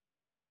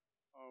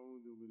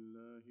أعوذ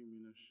بالله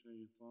من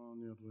الشيطان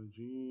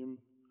الرجيم.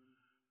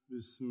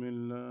 بسم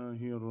الله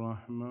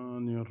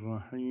الرحمن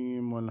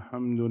الرحيم.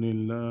 والحمد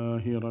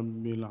لله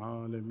رب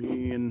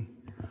العالمين،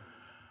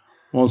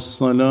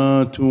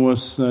 والصلاة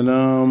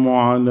والسلام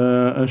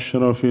على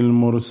أشرف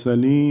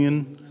المرسلين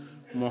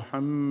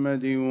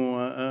محمد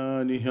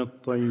وآله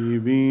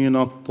الطيبين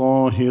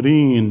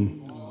الطاهرين.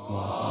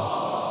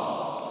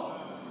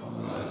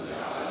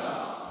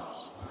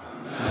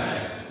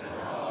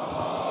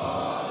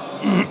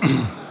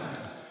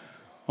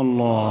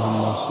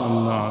 اللهم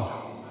صل على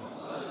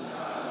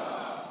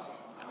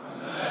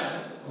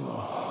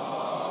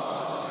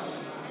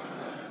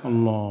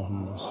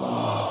اللهم صل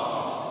على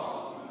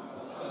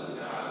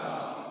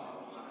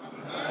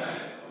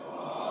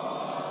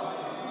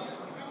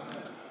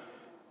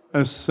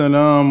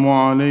السلام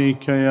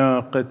عليك يا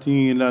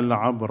قتيل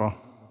العبرة،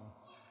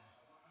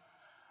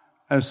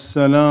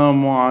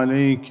 السلام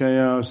عليك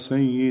يا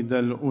سيد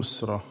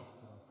الأسرة،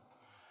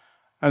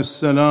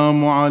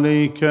 السلام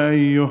عليك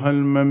أيها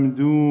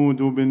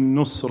الممدود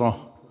بالنصرة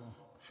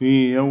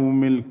في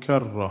يوم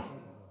الكرة،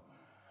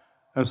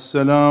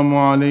 السلام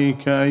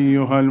عليك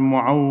أيها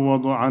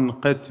المعوض عن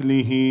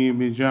قتله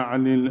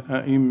بجعل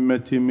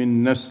الأئمة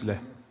من نسله،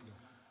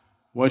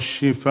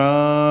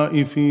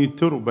 والشفاء في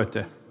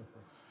تربته،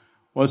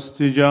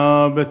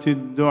 واستجابة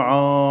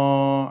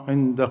الدعاء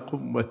عند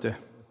قوته،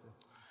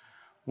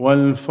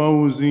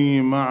 والفوز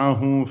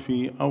معه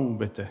في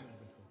أوبته.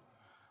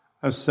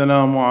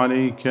 السلام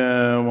عليك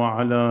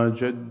وعلى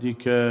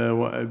جدك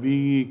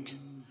وأبيك،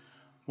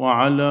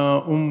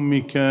 وعلى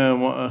أمك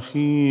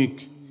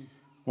وأخيك،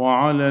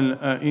 وعلى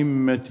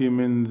الأئمة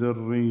من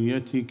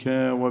ذريتك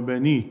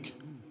وبنيك.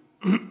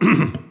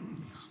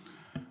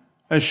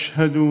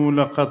 أشهد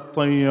لقد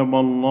طيب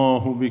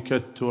الله بك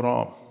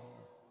التراب،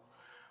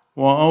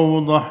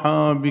 وأوضح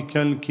بك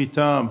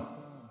الكتاب،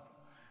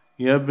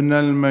 يا ابن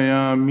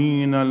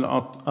الميامين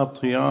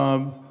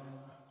الأطياب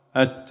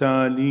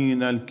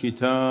التالين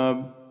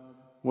الكتاب.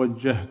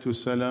 وجهت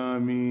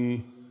سلامي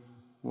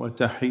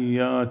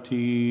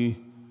وتحياتي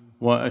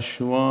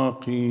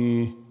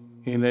وأشواقي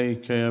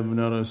إليك يا ابن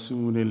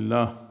رسول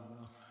الله.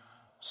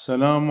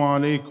 السلام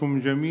عليكم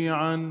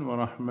جميعا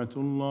ورحمة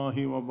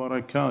الله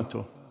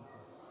وبركاته.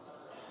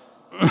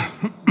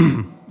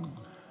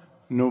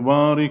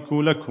 نبارك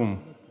لكم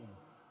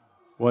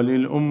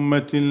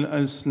وللأمة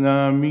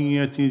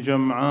الإسلامية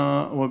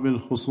جمعاء،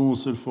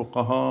 وبالخصوص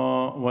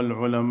الفقهاء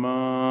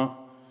والعلماء،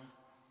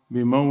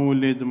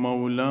 بمولد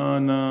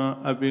مولانا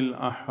أبي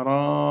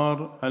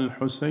الأحرار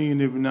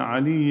الحسين بن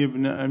علي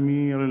بن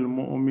أمير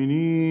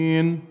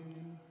المؤمنين.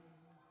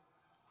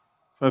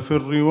 ففي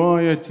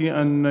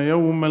الرواية أن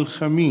يوم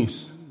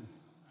الخميس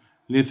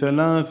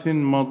ل3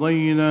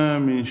 مضينا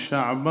من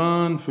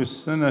شعبان في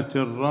السنة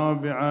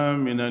 4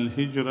 من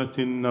الهجرة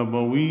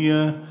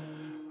النبوية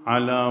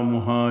على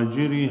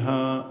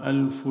مهاجرها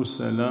 1000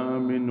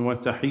 سلام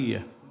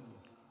وتحية،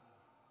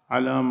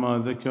 على ما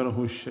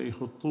ذكره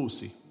الشيخ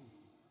الطوسي،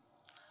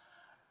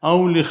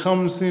 أو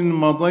ل5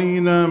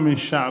 مضينا من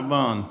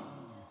شعبان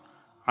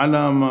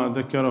على ما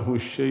ذكره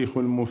الشيخ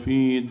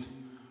المفيد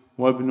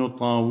وابن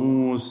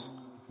طاووس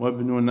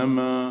وابن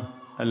نما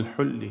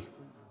الحلي.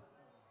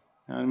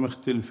 يعني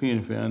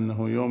مختلفين في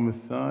أنه يوم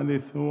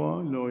الثالث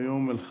هو لو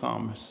يوم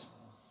الخامس.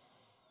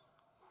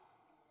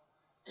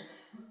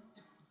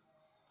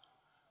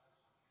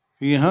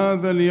 في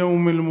هذا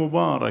اليوم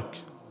المبارك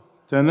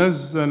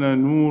تنزل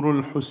نور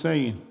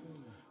الحسين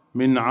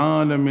من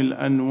عالم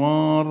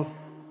الأنوار،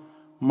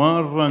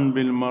 مارا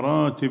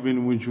بالمراتب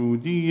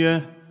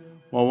الوجودية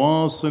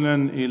وواصلا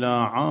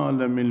إلى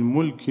عالم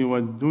الملك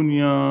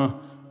والدنيا،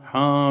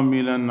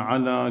 حاملا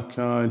على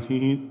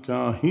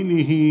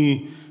كاهله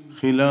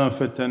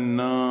خلافة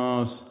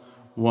الناس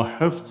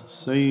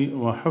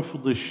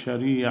وحفظ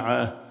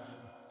الشريعة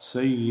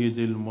سيد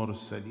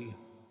المرسلين.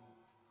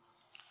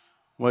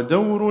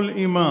 ودور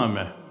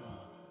الإمامة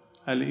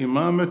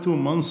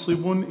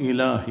منصب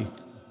إلهي،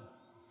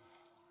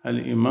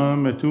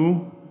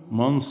 الإمامة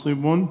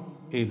منصب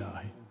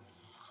إلهي.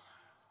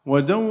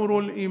 ودور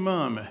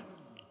الإمامة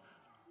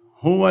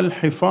هو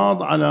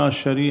الحفاظ على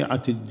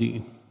شريعة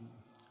الدين،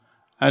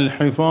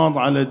 الحفاظ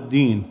على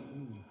الدين،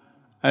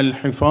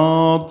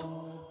 الحفاظ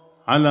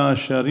على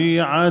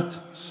شريعة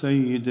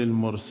سيد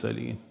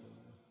المرسلين.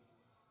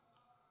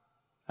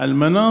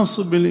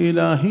 المناصب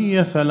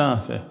الإلهية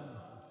 3: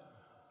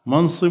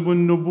 منصب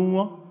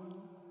النبوة،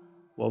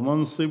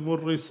 ومنصب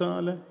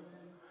الرسالة،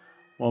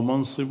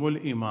 ومنصب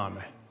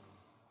الإمامة.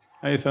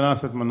 أي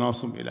 3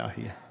 مناصب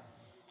إلهية.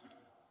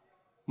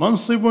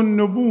 منصب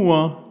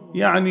النبوة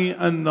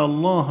يعني أن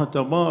الله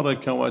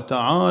تبارك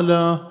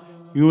وتعالى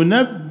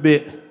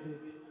ينبئ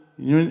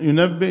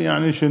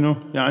يعني شنو؟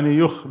 يعني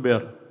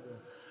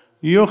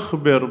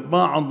يخبر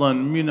بعضا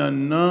من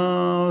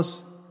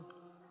الناس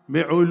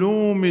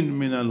بعلوم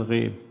من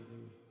الغيب،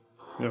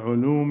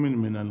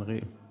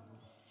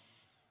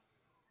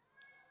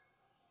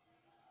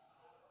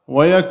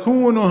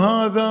 ويكون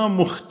هذا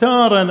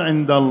مختارا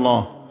عند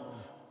الله.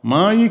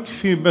 ما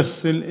يكفي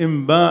بس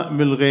الإنباء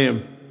بالغيب،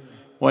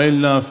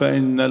 وإلا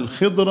فإن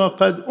الخضر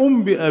قد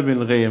أنبئ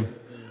بالغيب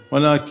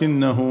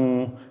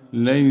ولكنه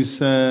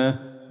ليس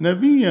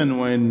نبيا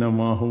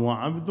وإنما هو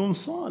عبد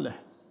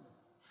صالح.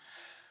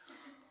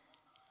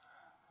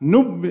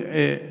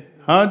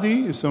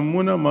 هذه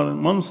يسمونه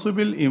منصب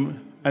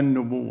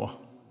النبوة.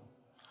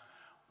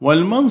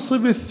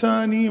 والمنصب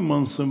الثاني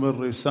منصب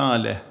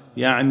الرسالة،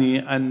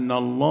 يعني أن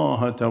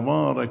الله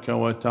تبارك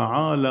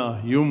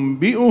وتعالى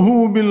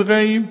ينبئه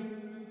بالغيب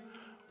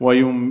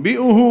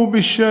وينبئه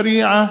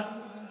بالشريعة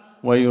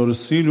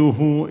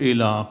ويرسله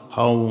إلى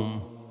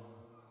قوم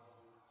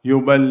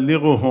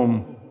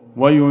يبلغهم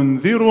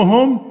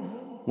وينذرهم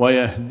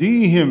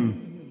ويهديهم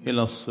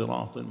إلى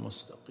الصراط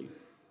المستقيم.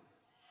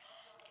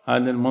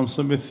 هذا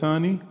المنصب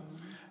الثاني.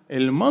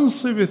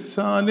 المنصب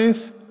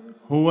الثالث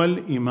هو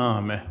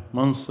الإمامة،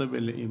 منصب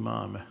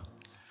الإمامة.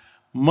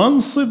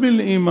 منصب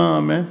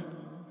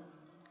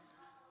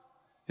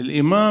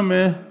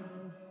الإمامة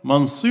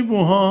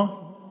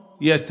منصبها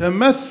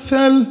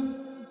يتمثل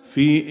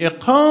في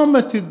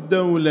إقامة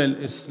الدولة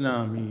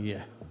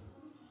الإسلامية،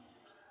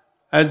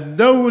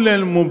 الدولة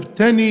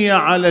المبتنية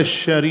على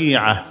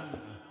الشريعة.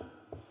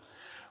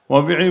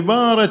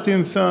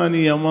 وبعبارة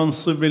ثانية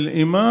منصب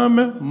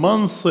الإمامة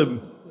منصب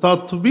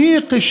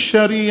تطبيق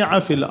الشريعة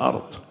في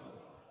الأرض.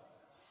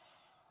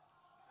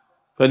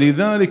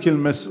 فلذلك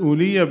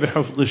المسؤولية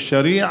بحفظ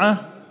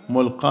الشريعة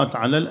ملقاة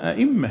على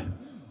الأئمة.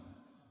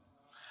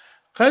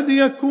 قد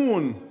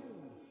يكون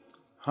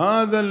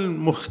هذا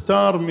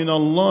المختار من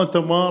الله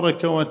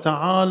تبارك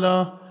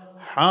وتعالى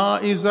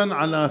حائزا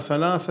على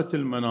 3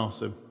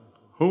 المناصب: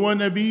 هو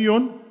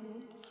نبي،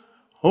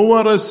 هو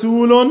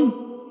رسول،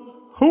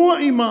 هو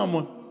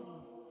إمام،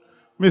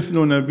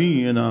 مثل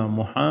نبينا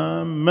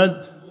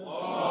محمد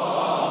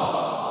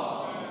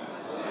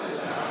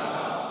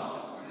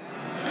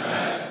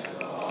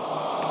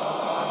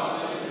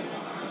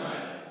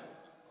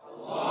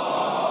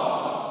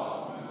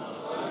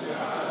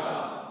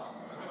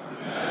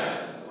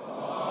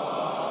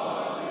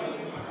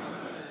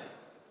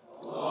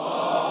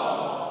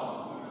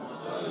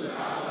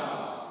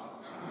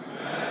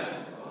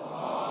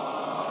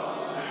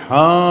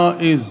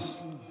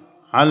حائز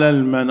على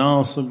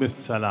المناصب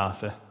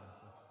 3.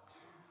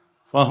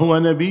 فهو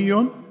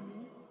نبي،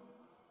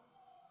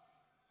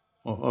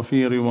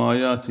 وفي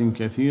روايات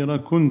كثيرة: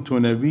 كنت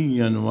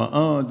نبيا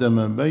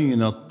وآدم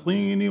بين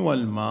الطين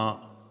والماء.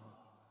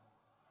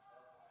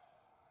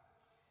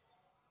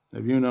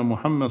 نبينا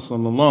محمد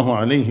صلى الله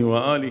عليه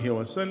وآله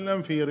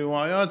وسلم في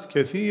روايات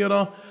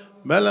كثيرة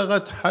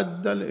بلغت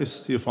حد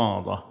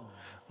الاستفاضة،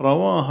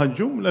 رواها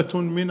جملة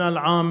من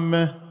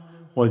العامة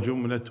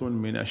وجملة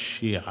من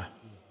الشيعة.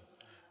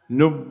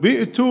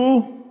 نبئت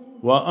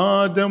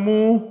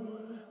وآدم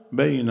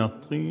بين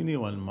الطين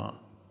والماء.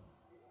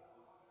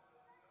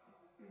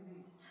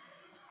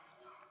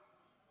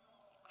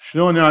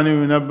 شلون يعني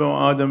ينبئ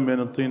آدم بين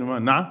الطين والماء؟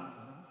 نعم،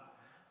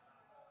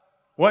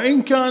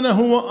 وإن كان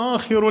هو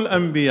آخر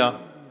الأنبياء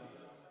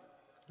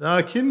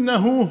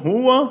لكنه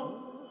هو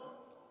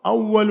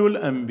أول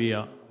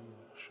الأنبياء.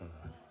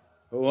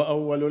 هو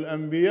أول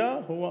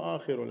الأنبياء، هو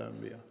آخر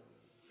الأنبياء،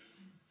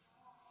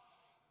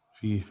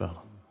 في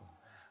فرق.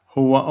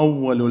 هو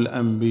أول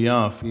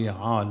الأنبياء في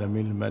عالم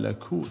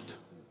الملكوت،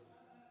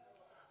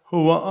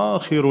 هو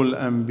آخر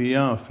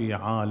الأنبياء في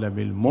عالم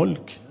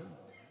الملك.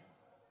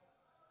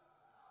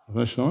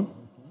 شلون؟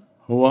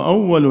 هو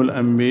أول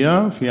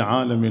الأنبياء في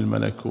عالم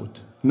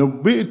الملكوت.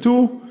 نبئت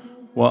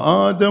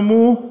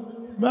وآدم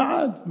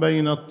بعد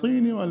بين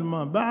الطين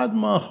والماء، بعد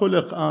ما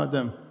خلق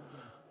آدم،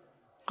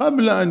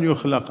 قبل أن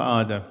يخلق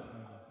آدم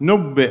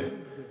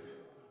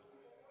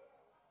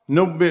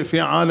نبئ في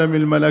عالم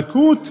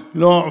الملكوت،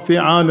 لو في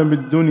عالم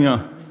الدنيا،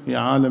 في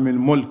عالم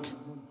الملك.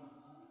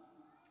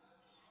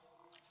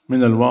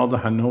 من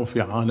الواضح أنه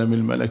في عالم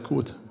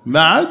الملكوت،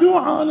 بعد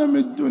عالم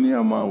الدنيا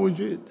ما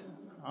وجد،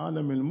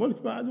 عالم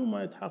الملك بعد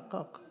ما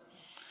يتحقق.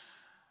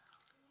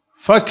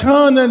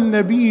 فكان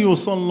النبي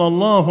صلى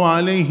الله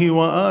عليه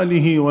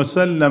وآله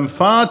وسلم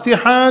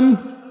فاتحا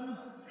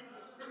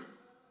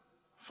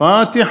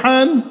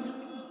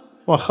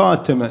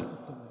وخاتما.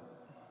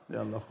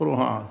 يلا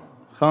اقروها: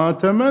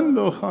 خاتما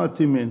لو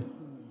خاتمين،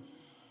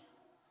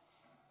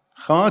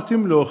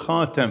 خاتم لو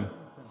خاتم.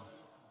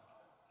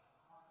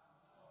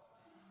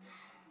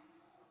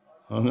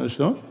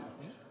 شلون؟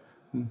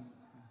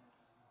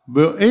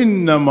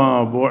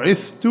 إنما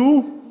بعثت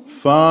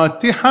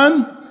فاتحا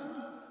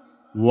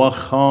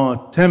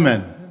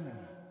وخاتما.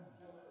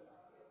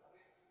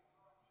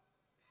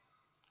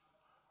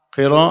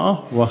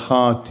 قراءة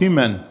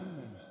وخاتما.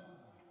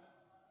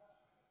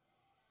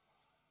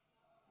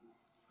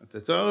 أنت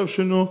تعرف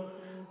شنو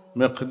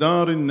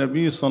مقدار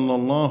النبي صلى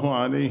الله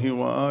عليه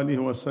وآله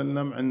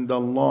وسلم عند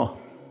الله؟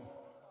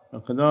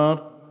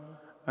 مقدار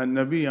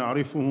النبي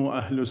يعرفه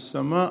أهل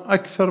السماء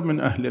أكثر من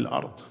أهل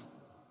الأرض.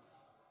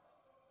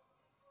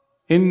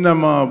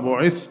 إنما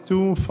بعثت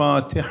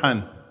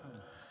فاتحا.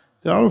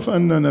 تعرف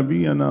أن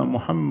نبينا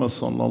محمد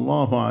صلى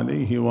الله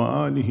عليه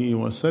وآله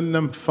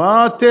وسلم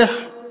فاتح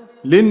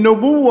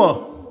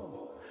للنبوة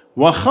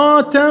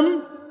وخاتم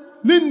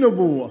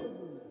للنبوة.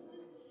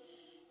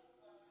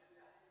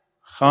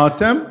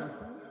 خاتم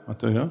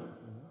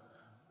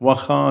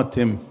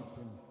وخاتم.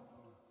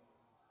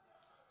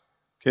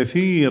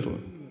 كثير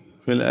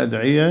في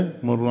الأدعية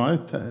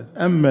مرات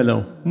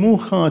تأملوا، مو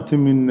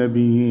خاتم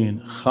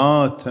النبيين،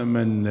 خاتم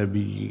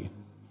النبيين.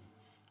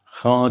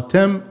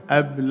 خاتم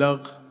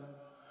أبلغ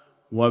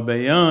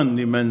وبيان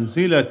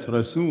لمنزلة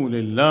رسول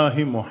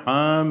الله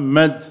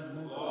محمد.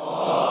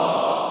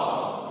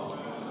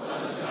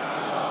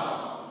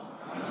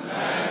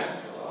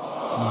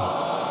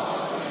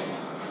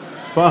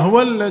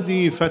 فهو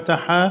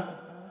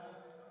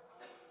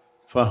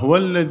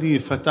الذي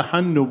فتح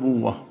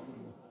النبوة،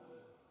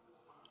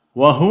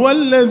 وهو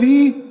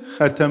الذي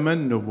ختم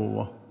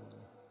النبوة.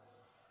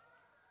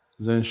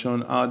 زين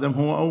شلون آدم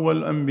هو أول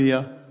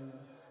الأنبياء،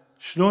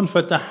 شلون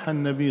فتحها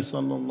النبي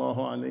صلى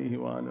الله عليه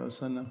وآله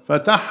وسلم؟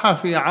 فتحها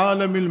في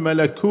عالم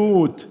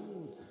الملكوت.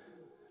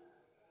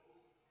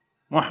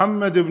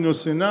 محمد بن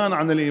سنان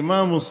عن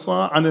الإمام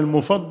عن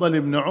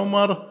المفضل بن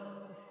عمر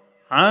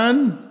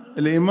عن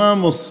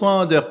الإمام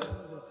الصادق،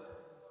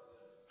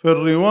 في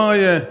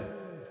الرواية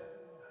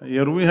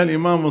يرويها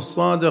الإمام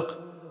الصادق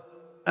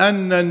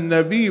أن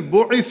النبي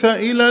بعث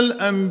إلى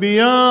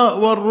الأنبياء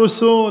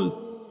والرسل،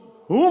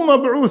 هو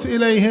مبعوث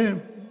إليهم.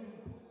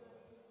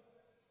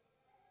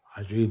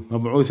 عجيب،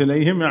 مبعوث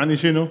إليهم يعني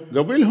شنو؟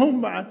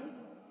 قبلهم بعد.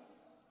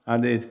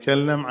 هذا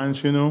يتكلم عن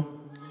شنو؟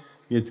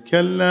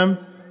 يتكلم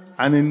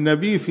عن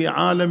النبي في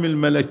عالم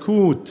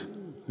الملكوت.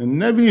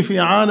 النبي في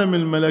عالم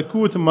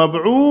الملكوت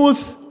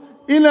مبعوث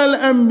إلى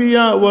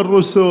الأنبياء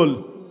والرسل.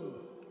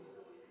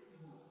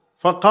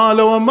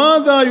 فقال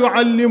وماذا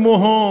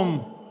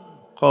يعلمهم؟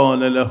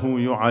 قال له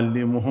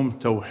يعلمهم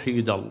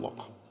توحيد الله.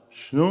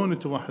 شلون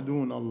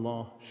توحدون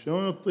الله؟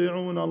 شلون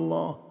تطيعون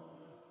الله؟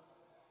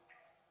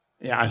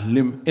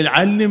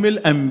 يعلم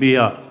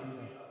الأنبياء،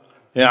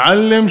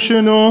 يعلم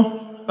شنو؟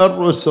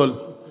 الرسل.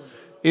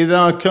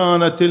 إذا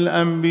كانت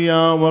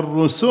الأنبياء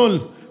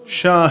والرسل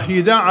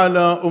شاهدة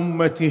على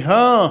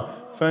أمتها،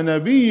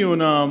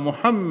 فنبينا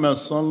محمد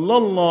صلى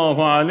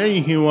الله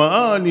عليه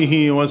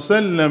وآله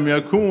وسلم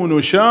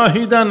يكون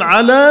شاهدا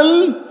على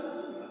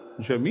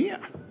الجميع،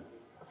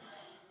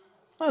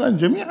 على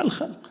جميع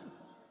الخلق.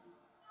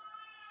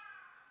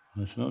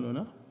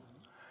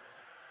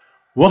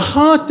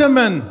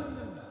 وخاتما،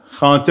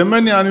 خاتما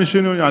يعني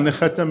شنو؟ يعني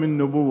ختم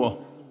النبوة.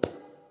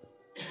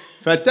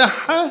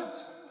 فتحها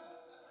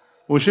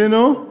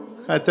وشنو؟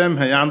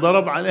 ختمها، يعني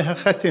ضرب عليها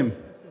ختم.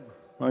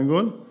 ما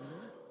نقول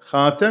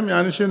خاتم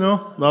يعني شنو؟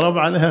 ضرب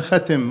عليها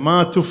ختم،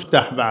 ما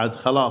تفتح بعد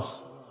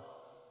خلاص.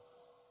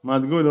 ما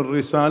تقول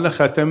الرسالة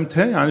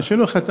ختمتها، يعني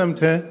شنو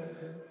ختمتها؟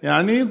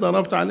 يعني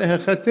ضربت عليها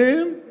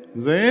ختم،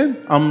 زين،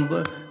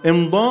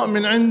 امضاء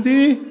من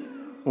عندي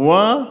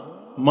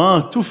وما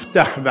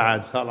تفتح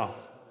بعد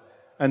خلاص.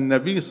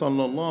 النبي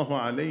صلى الله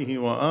عليه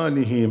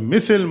وآله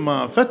مثل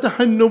ما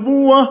فتح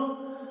النبوة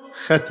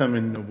ختم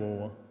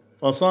النبوة،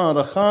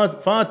 فصار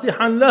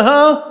فاتحا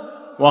لها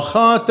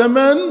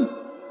وخاتما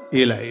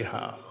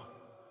إليها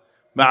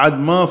بعد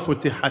ما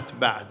فتحت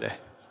بعده.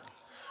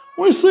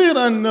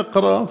 ويصير أن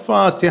نقرأ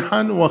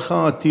فاتحا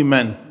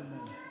وخاتما،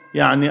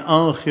 يعني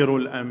آخر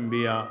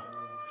الأنبياء،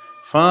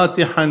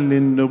 فاتحا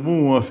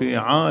للنبوة في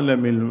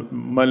عالم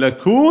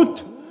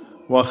الملكوت،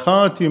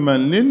 وخاتما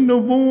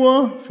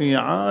للنبوة في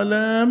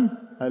عالم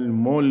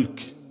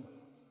الملك،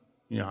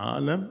 في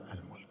عالم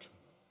الملك.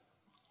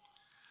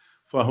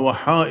 فهو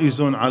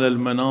حائز على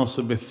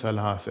المناصب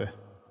الثلاثة،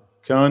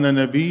 كان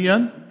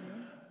نبيا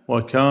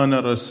وكان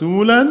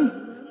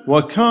رسولا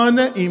وكان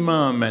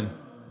إماما.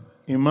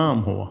 إمام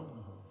هو،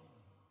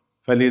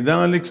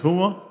 فلذلك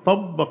هو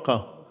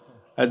طبق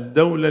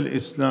الدولة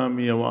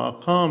الإسلامية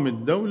وأقام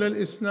الدولة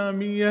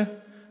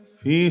الإسلامية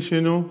في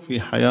شنو؟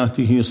 في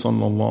حياته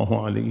صلى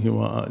الله عليه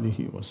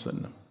وآله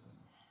وسلم.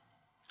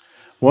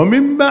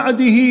 ومن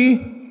بعده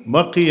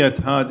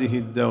بقيت هذه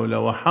الدولة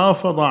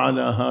وحافظ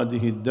على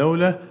هذه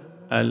الدولة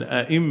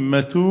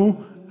الأئمة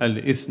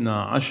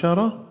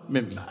 12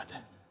 من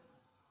بعده.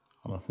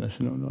 عرفنا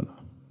شنو ولا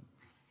لا؟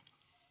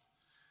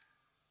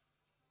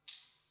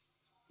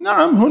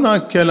 نعم،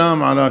 هناك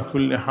كلام على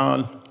كل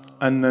حال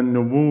أن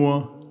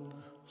النبوة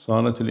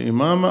صارت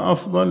الإمامة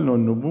أفضل لو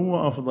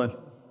النبوة أفضل،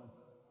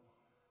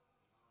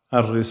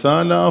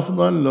 الرسالة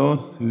أفضل لو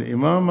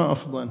الإمامة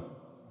أفضل.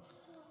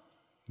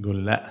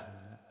 يقول لا،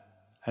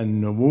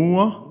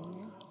 النبوة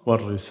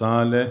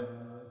والرسالة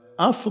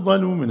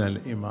أفضل من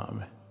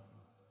الإمامة.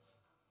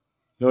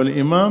 لو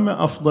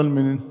الإمامة أفضل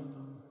من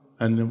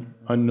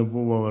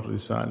النبوة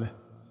والرسالة.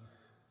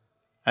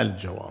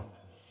 الجواب: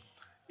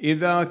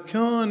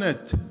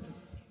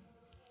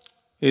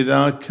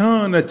 إذا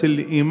كانت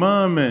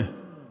الإمامة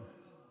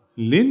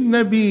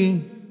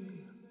للنبي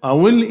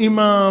أو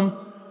الإمام،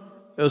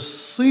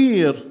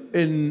 تصير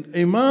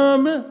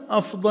الإمامة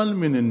أفضل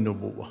من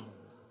النبوة.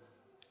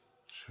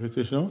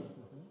 شفتوا شلون؟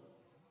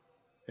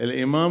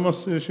 الإمامة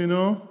تصير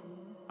شنو؟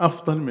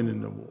 أفضل من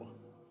النبوة.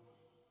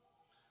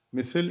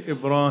 مثل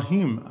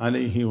إبراهيم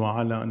عليه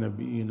وعلى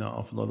نبينا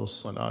أفضل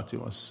الصلاة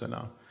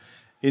والسلام.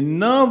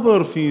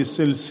 الناظر في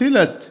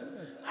سلسلة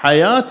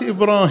حياة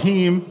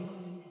إبراهيم،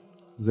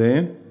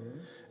 زين،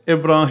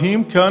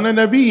 إبراهيم كان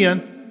نبيا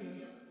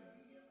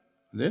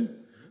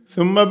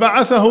ثم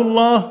بعثه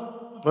الله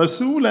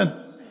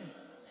رسولا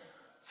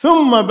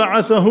ثم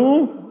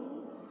بعثه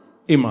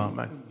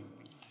إماما.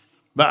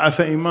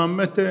 بعث إمام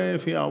متى؟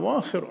 في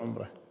أواخر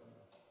عمره.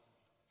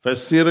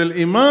 فتصير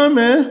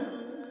الإمامة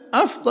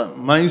أفضل،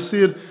 ما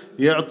يصير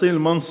يعطي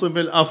المنصب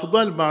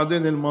الأفضل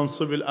بعدين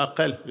المنصب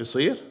الأقل،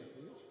 يصير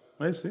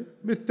ما يصير،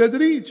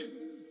 بالتدريج.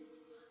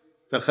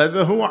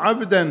 اتخذه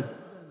عبدا،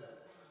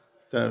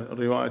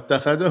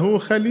 اتخذه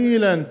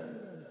خليلا،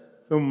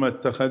 ثم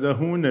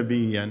اتخذه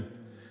نبيا،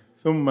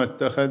 ثم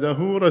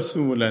اتخذه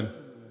رسولا،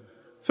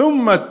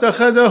 ثم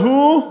اتخذه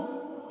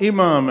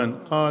إماما.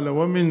 قال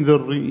ومن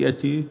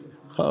ذريتي،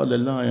 قال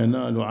لا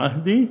ينال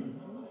عهدي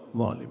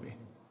ظالمين.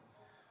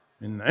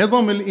 من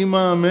عظم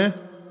الإمامة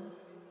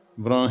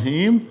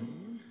إبراهيم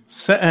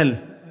سأل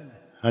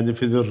هذا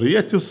في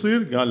ذريتي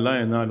تصير؟ قال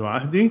لا ينال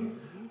عهدي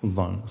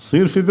الظالم.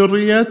 تصير في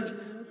ذريتك؟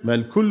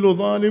 بل كل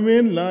ظالم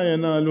لا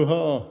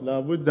ينالها، لا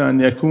بد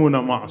أن يكون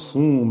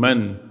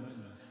معصوما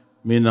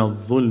من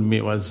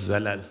الظلم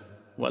والزلل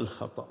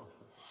والخطأ.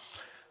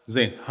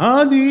 زين،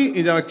 هذه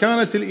إذا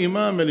كانت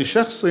الإمامة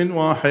لشخص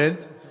واحد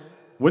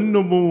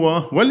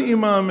والنبوة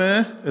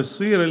والإمامة،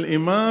 تصير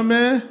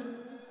الإمامة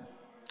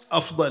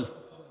أفضل.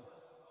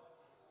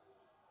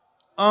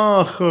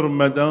 آخر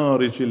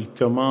مدارج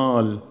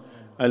الكمال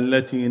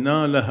التي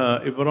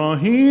نالها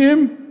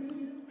إبراهيم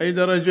أي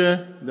درجة؟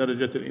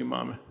 درجة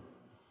الإمامة.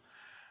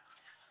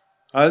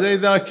 هذا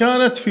إذا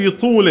كانت في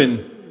طول،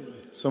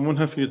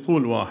 يسمونها في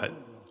طول واحد.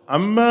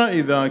 أما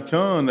إذا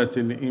كانت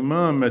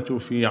الإمامة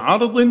في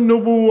عرض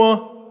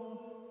النبوة،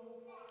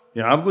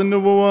 في عرض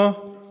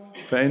النبوة،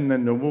 فإن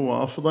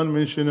النبوة أفضل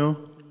من شنو؟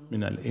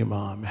 من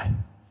الإمامة.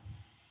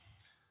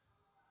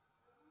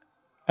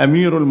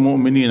 أمير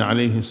المؤمنين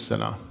عليه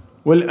السلام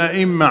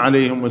والأئمة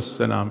عليهم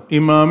السلام،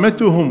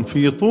 إمامتهم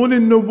في طول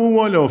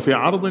النبوة لو في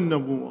عرض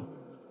النبوة،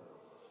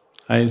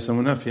 هاي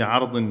يسمونها في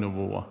عرض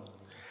النبوة.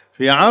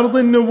 في عرض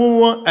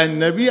النبوة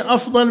النبي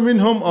أفضل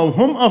منهم أو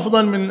هم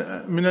أفضل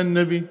من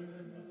النبي؟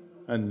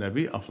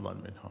 النبي أفضل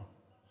منهم،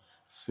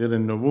 تصير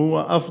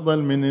النبوة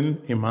أفضل من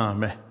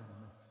الإمامة.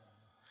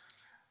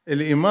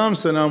 الإمام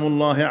سلام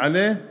الله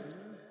عليه،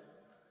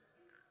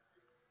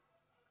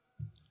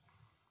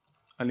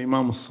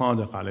 الإمام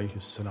الصادق عليه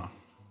السلام،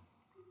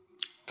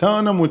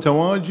 كان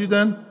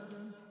متواجدا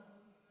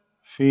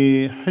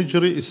في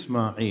حجر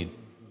إسماعيل،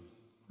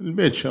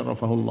 البيت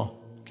شرفه الله،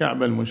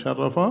 كعبة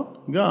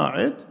المشرفة،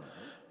 قاعد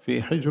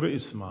في حجر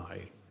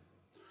إسماعيل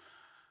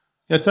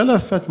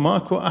يتلفت،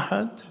 ماكو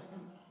أحد،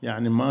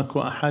 يعني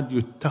ماكو أحد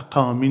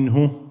يتقى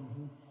منه،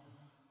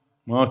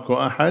 ماكو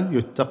أحد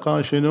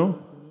يتقى شنو؟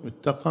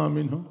 يتقى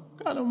منه.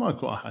 قالوا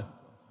ماكو أحد.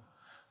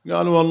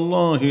 قال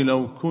والله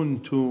لو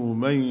كنت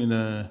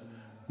بين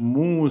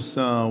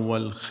موسى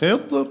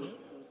والخضر،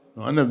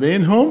 وأنا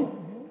بينهم،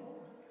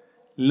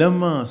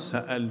 لما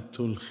سألت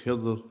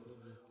الخضر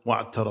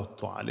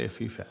واعترضت عليه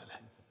في فعله.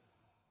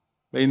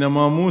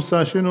 بينما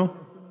موسى شنو؟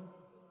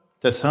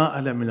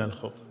 تساءل من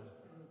الخضر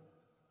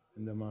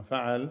عندما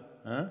فعل،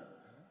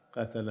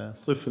 قتل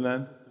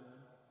طفلا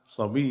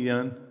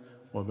صبيا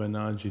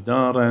وبنى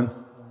جدارا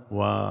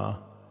وأغرق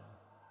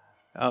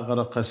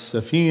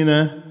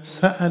السفينة،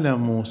 سأل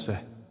موسى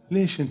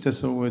ليش أنت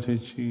سويت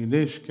هيك،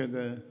 ليش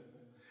كذا؟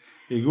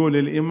 يقول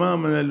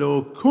الإمام أنا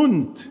لو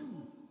كنت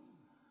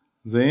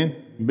زين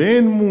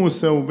بين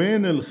موسى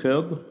وبين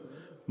الخضر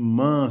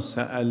ما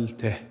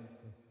سألته،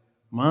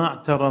 ما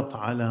اعترضت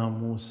على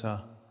موسى،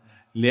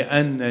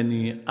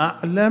 لأنني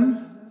أعلم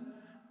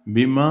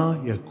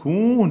بما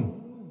يكون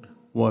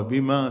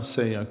وبما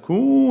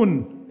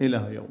سيكون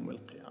إلى يوم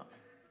القيامة.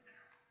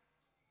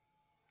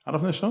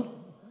 عرفنا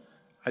شلون؟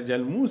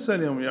 عجل موسى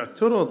اليوم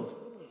يعترض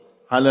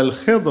على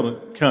الخضر،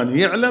 كان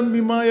يعلم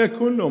بما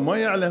يكون لو ما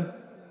يعلم؟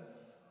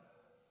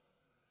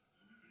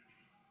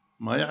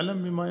 ما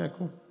يعلم بما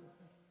يكون.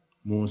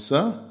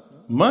 موسى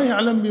ما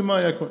يعلم بما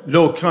يكون،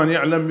 لو كان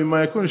يعلم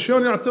بما يكون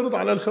شلون يعترض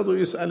على الخضر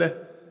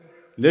ويسأله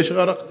ليش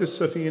غرقت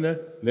السفينة؟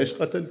 ليش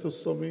قتلت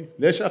الصبي؟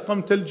 ليش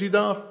أقمت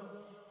الجدار؟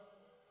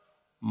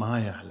 ما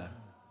يعلم.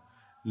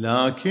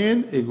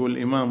 لكن يقول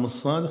الإمام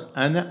الصادق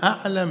أنا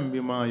أعلم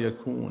بما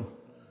يكون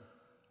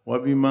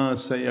وبما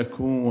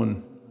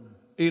سيكون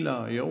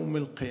إلى يوم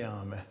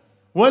القيامة،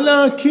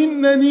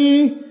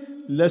 ولكنني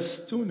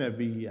لست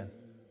نبيا.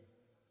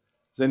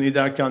 زين،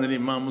 إذا كان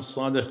الإمام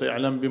الصادق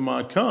يعلم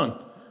بما كان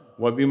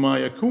وبما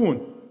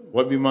يكون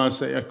وبما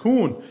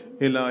سيكون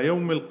إلى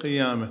يوم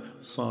القيامة،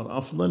 صار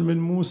أفضل من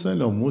موسى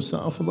لو موسى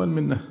أفضل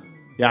منه،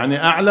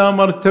 يعني أعلى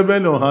مرتبة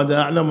لو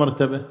هذا أعلى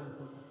مرتبة.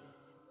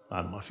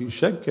 ما في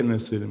شك أن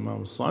يصير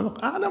الإمام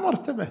الصادق أعلى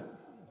مرتبة.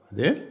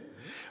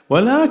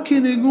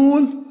 ولكن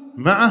يقول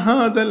مع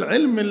هذا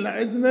العلم اللي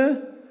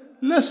عندنا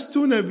لست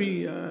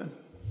نبيا،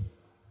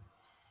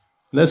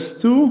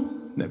 لست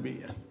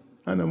نبيا،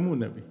 أنا مو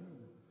نبي.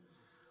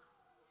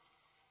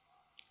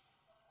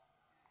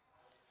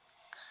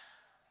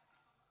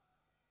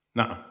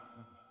 نعم.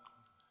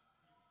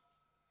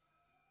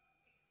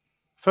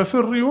 ففي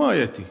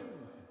الرواية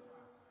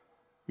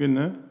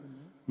قلنا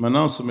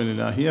مناصب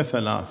الإلهية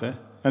ثلاثة،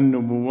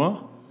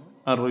 النبوة،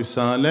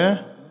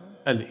 الرسالة،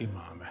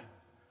 الإمامة.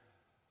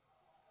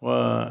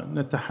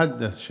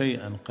 ونتحدث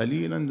شيئا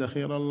قليلا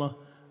دخير الله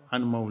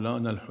عن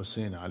مولانا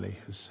الحسين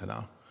عليه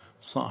السلام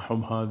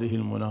صاحب هذه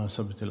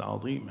المناسبة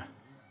العظيمة.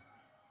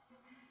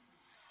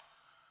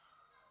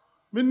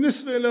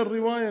 بالنسبة إلى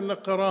الرواية اللي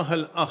قراها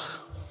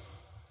الأخ،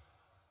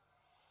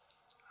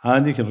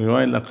 هذه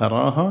الرواية اللي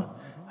قراها،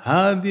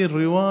 هذه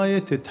الرواية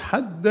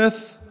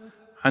تتحدث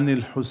عن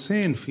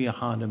الحسين في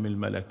عالم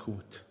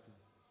الملكوت.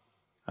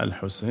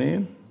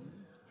 الحسين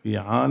في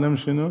عالم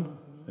شنو؟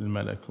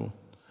 الملكوت.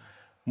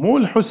 مو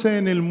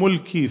الحسين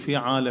الملكي في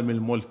عالم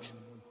الملك.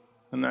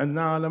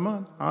 عندنا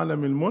عالمان،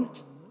 عالم الملك،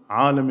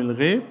 عالم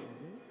الغيب،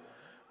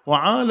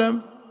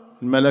 وعالم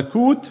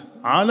الملكوت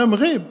عالم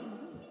غيب،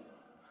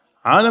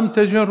 عالم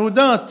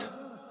تجردات،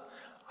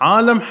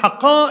 عالم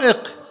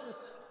حقائق.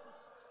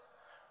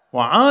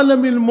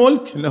 وعالم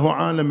الملك اللي هو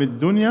عالم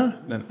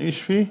الدنيا اللي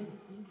نعيش فيه،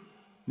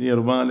 دير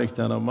بالك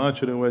ترى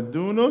باكر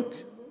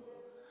يودونك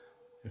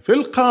في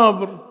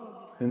القبر.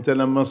 انت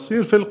لما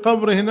تصير في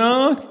القبر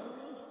هناك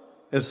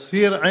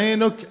تصير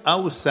عينك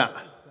أوسع،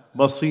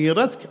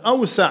 بصيرتك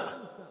أوسع،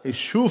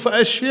 تشوف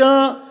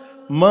أشياء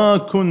ما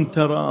كنت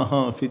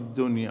تراها في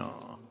الدنيا،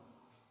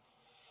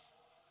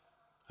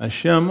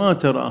 أشياء ما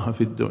تراها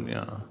في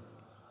الدنيا.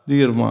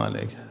 دير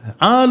بالك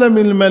عالم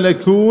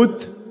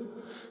الملكوت،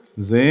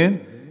 زين،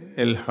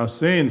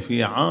 الحسين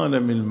في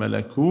عالم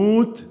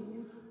الملكوت،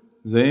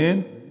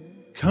 زين،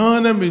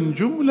 كان من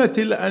جملة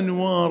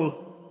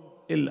الأنوار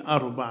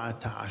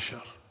 14،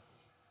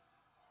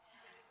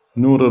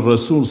 نور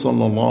الرسول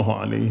صلى الله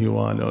عليه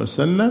وآله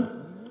وسلم،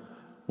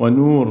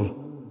 ونور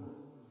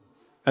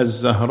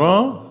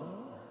الزهراء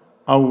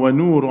أو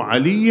ونور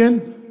علي،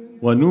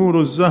 ونور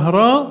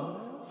الزهراء،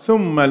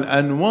 ثم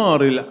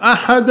الأنوار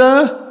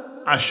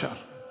 11،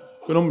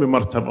 كلهم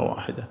بمرتبة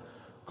واحدة،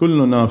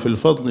 كلنا في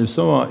الفضل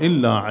سواء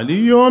إلا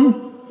علي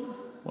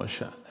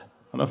وشأنه.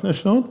 عرفنا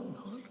شلون؟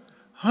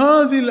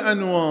 هذه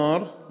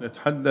الأنوار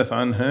نتحدث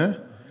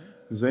عنها،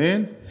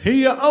 زين،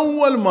 هي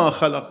أول ما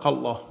خلق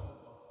الله.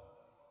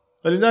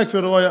 فلذلك في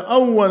الرواية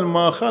أول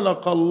ما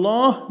خلق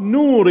الله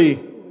نوري.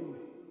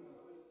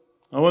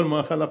 أول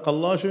ما خلق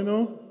الله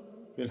شنو؟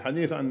 في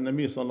الحديث عن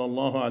النبي صلى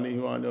الله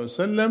عليه وآله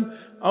وسلم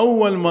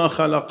أول ما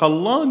خلق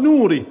الله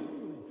نوري.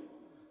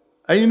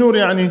 أي نور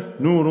يعني؟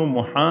 نور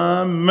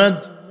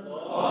محمد.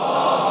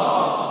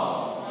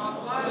 اللهم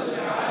صل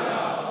على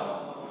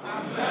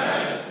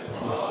محمد.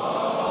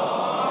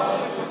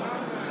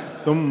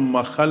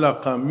 ثم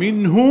خلق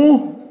منه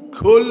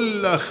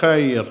كل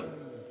خير،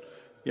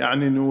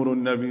 يعني نور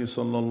النبي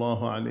صلى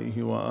الله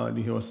عليه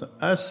وآله وسلم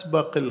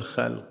أسبق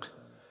الخلق،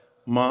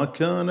 ما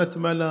كانت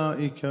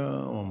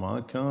ملائكة وما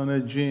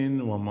كان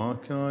جن وما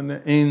كان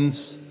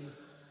إنس،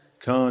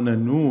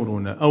 كان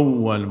نورنا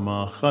أول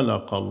ما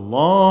خلق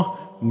الله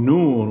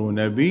نور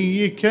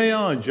نبيك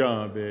يا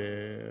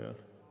جابر.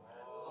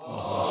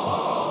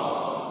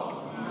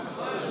 اللهم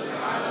صل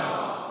على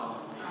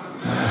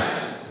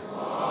محمد.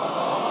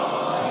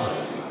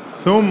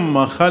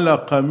 ثم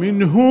خلق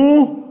منه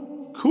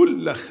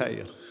كل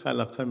خير،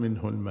 خلق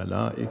منه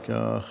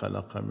الملائكة،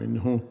 خلق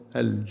منه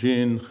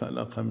الجن،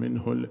 خلق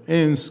منه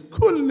الإنس،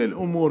 كل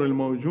الأمور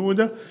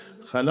الموجودة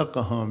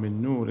خلقها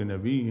من نور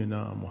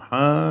نبينا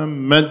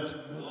محمد.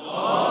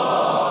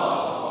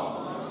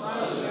 اللهم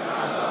صل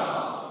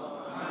على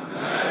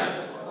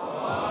محمد.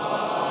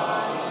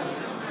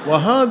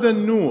 وهذا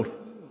النور،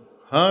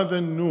 هذا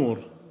النور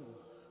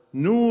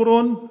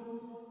نور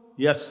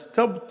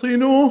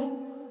يستبطن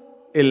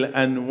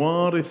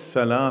الأنوار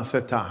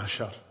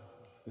 13.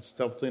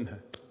 يستبطنها.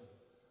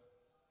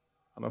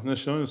 عرفنا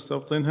شلون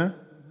يستبطنها؟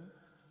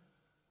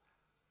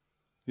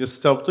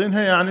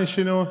 يستبطنها يعني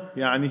شنو؟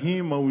 يعني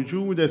هي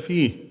موجودة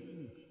فيه،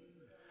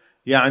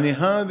 يعني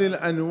هذه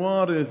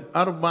الأنوار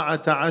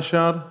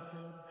 14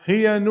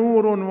 هي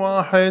نور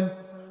واحد،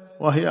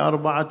 وهي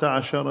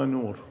 14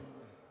 نور،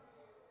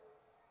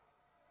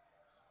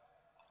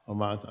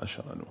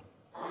 14 نور.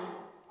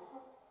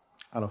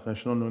 عرفنا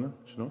شلون هنا؟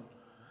 شلون؟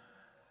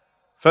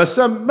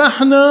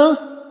 فسبحنا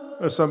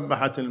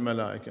فسبحت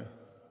الملائكة،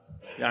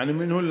 يعني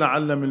منه اللي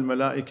علم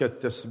الملائكة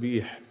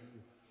التسبيح،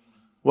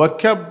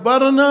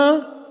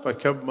 وكبرنا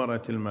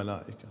فكبرت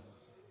الملائكة،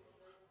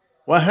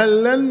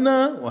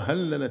 وهللنا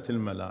وهللت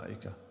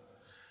الملائكة.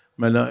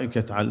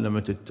 ملائكة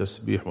تعلمت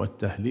التسبيح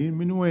والتهليل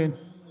من وين؟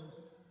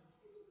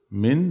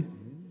 من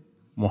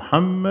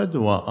محمد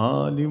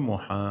وآل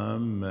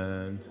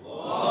محمد.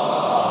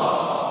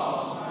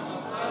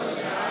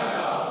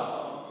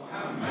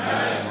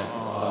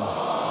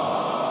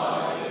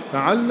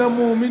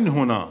 تعلموا من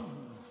هنا.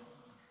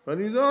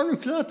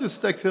 فلذلك لا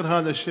تستكثر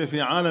هذا الشيء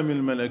في عالم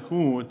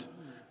الملكوت.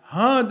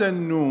 هذا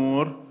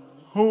النور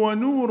هو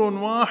نور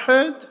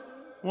واحد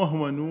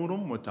وهو نور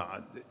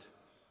متعدد.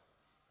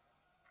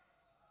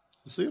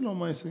 يصير أو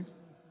ما يصير؟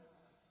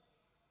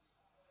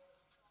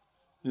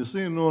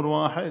 يصير نور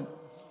واحد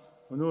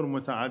ونور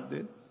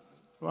متعدد.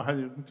 واحد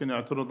يمكن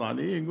يعترض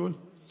عليه يقول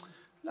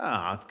لا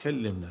عاد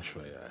كلمنا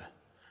شوية،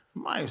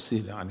 ما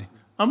يصير يعني،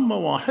 أما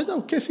واحد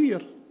أو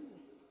كثير.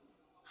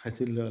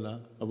 قلت له لا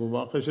أبو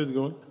باقر شو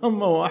تقول؟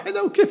 هم واحد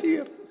أو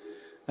كثير؟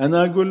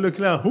 أنا أقول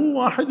لك لا، هو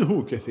واحد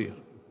وهو كثير.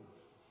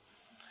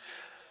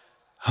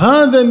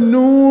 هذا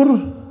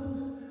النور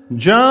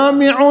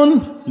جامع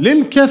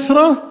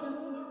للكثرة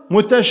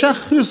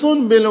متشخص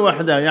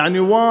بالوحدة، يعني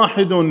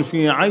واحد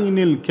في عين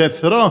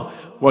الكثرة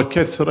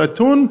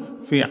وكثرة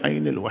في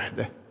عين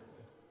الوحدة.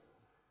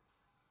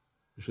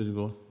 شو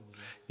تقول؟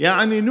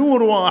 يعني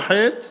نور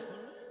واحد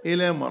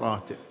إلى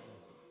مراتب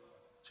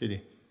شدي.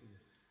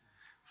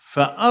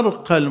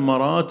 فأرقى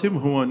المراتب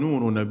هو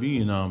نور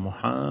نبينا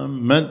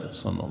محمد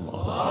صلى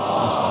الله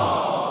عليه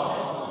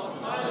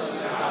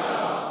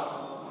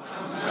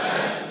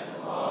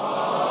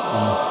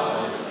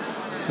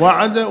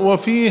وسلم.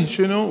 وفيه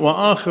شنو؟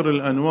 وآخر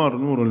الأنوار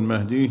نور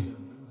المهدي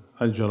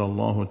عجل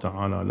الله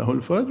تعالى له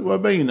الفرج.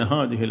 وبين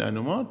هذه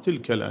الأنوار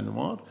تلك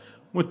الأنوار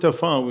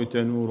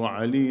متفاوتة، نور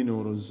علي،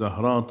 نور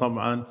الزهراء،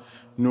 طبعا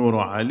نور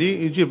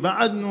علي يجي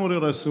بعد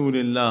نور رسول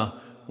الله،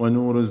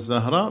 ونور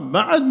الزهراء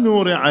بعد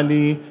نور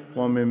علي،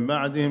 ومن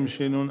بعدهم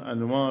شنو؟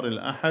 أنوار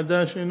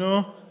الأحد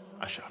شنو؟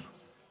 10.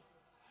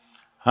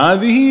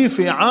 هذه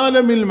في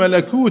عالم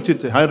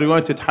الملكوت، هاي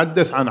الرواية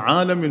تتحدث عن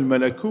عالم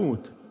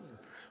الملكوت،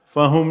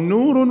 فهم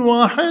نور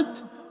واحد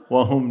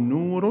وهم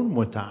نور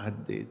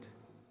متعدد.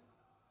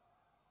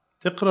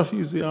 تقرأ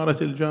في زيارة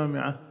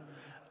الجامعة: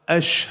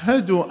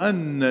 أشهد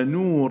أن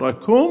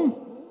نوركم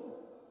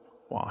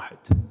واحد.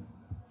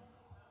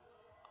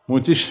 مو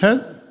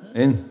تشهد،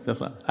 انت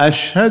تقرأ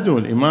أشهد.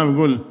 الإمام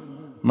يقول،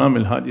 الإمام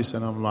الهادي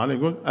سلام الله عليه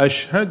يقول: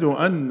 أشهد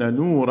أن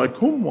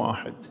نوركم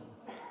واحد.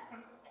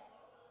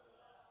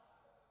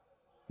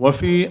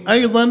 وفي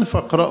أيضا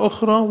فقرة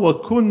أخرى: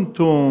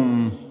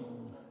 وكنتم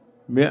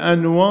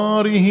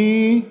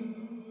بأنواره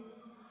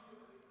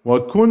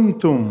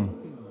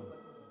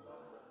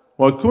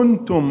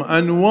وكنتم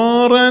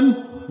أنوارا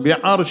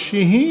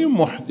بعرشه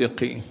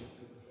محدقين.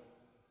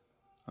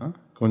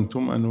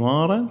 كنتم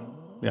أنوارا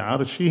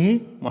بعرشه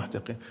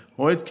محدقين.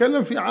 هو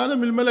يتكلم في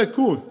عالم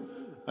الملكوت.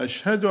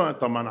 أشهد،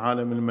 طبعا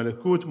عالم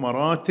الملكوت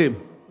مراتب،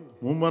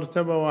 مو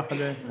مرتبة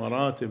واحدة،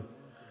 مراتب.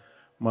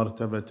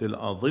 مرتبة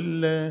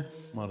الأظلة،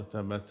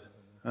 مرتبة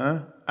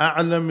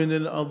أعلى من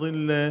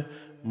الأظلة،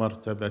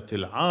 مرتبة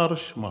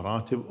العرش،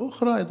 مراتب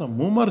أخرى أيضا،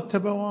 مو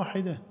مرتبة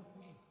واحدة.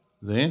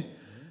 زين.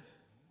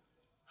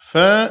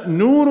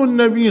 فنور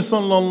النبي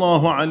صلى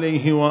الله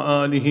عليه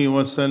وآله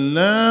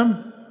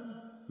وسلم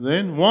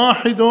زين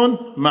واحد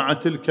مع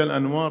تلك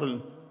الأنوار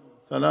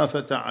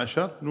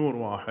 13 نور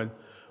واحد.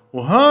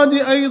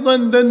 وهذه أيضا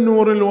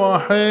النور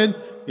الواحد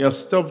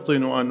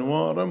يستبطن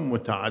أنوارا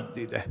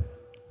متعددة،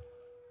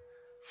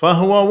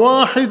 فهو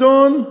واحد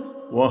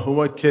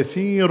وهو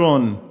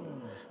كثير.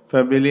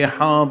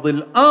 فبلحاظ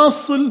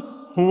الأصل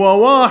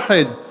هو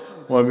واحد،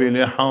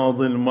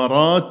 وبلحاظ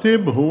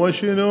المراتب هو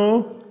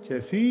شنو؟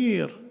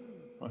 كثير.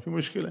 ما في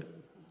مشكلة.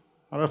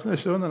 عرفنا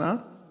شلون الآن؟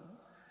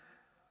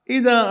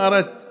 إذا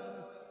أردت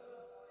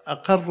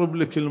أقرب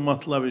لك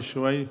المطلب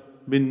شوي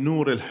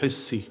بالنور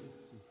الحسي.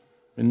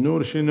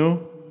 النور شنو؟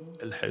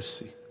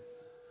 الحسي.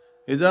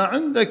 إذا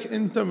عندك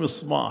أنت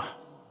مصباح،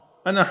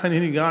 أنا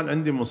حين قاعد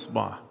عندي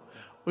مصباح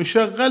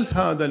وشغلت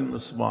هذا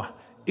المصباح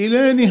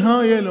إلى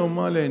نهاية لو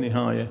ما له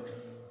نهاية،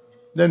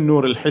 ده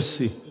النور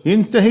الحسي.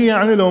 ينتهي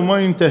يعني لو ما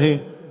ينتهي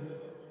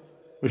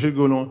وش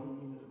يقولون؟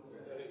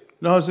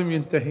 لازم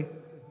ينتهي.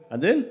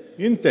 عدل؟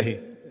 ينتهي.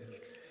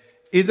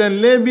 إذا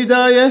ليه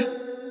بداية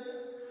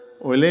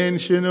ولين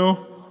شنو؟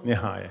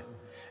 نهاية.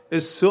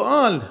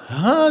 السؤال: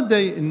 هذا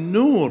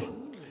النور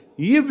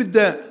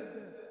يبدأ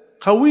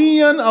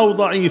قويا أو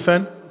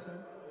ضعيفا؟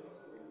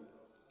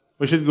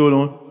 وش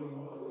تقولون؟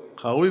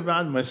 قوي.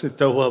 بعد ما يصير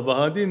توه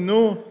بهذه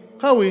النور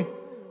قوي،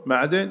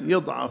 بعدين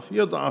يضعف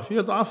يضعف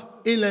يضعف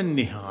إلى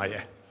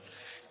النهاية.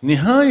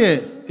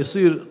 نهاية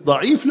يصير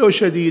ضعيف لو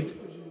شديد؟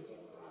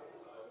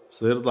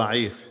 يصير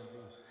ضعيف.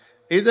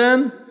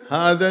 إذن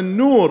هذا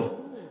النور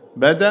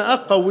بدأ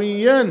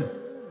قويا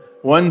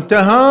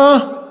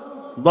وانتهى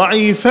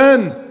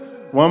ضعيفا،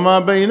 وما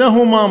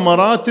بينهما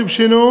مراتب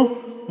شنو؟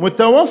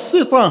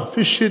 متوسطة في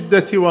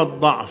الشدة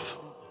والضعف.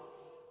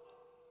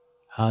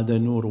 هذا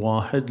نور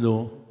واحد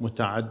لو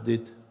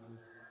متعدد؟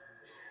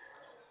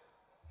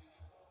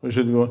 وش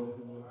تقول؟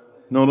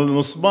 نور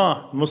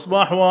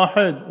المصباح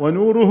واحد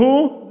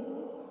ونوره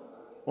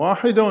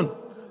واحد،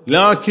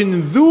 لكن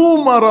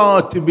ذو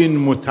مراتب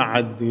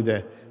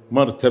متعددة.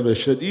 مرتبة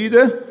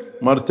شديدة،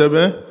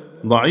 مرتبة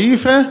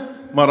ضعيفة،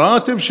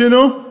 مراتب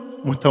شنو؟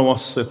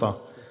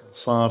 متوسطة.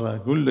 صار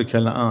أقول لك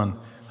الآن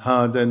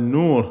هذا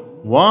النور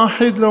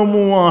واحد لو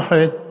مو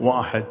واحد؟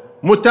 واحد.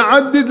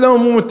 متعدد لو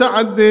مو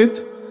متعدد؟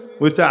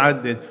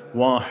 متعدد.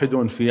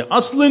 واحد في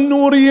أصل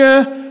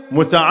النورية،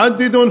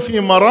 متعدد في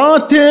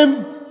مراتب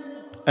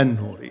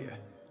النورية.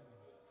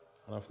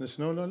 عرفنا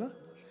شنو لا؟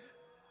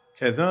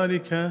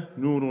 كذلك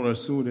نور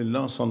رسول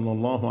الله صلى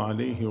الله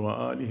عليه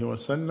وآله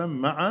وسلم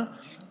مع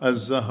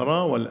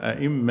الزهراء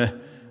والأئمة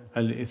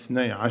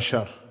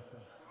 12،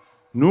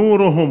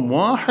 نورهم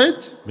واحد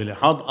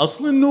بلحاظ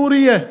أصل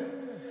النورية،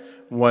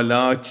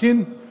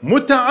 ولكن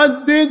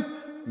متعدد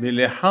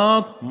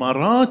بلحاظ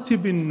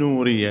مراتب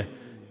النورية.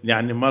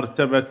 يعني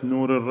مرتبة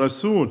نور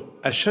الرسول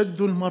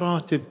أشد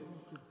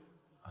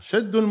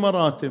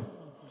المراتب،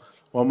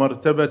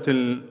 ومرتبة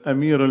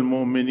الأمير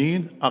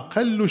المؤمنين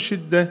أقل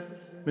شدة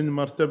من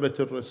مرتبة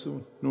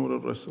الرسول نور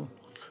الرسول،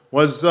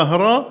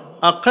 والزهراء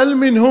أقل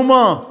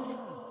منهما،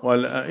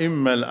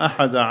 والأئمة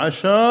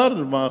 11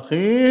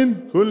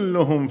 الباقين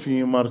كلهم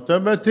في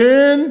مرتبة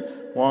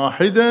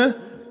واحدة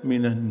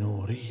من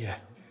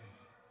النورية.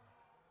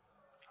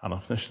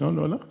 عرفنا شلون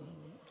ولا؟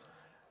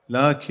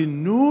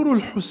 لكن نور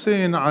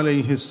الحسين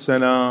عليه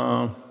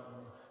السلام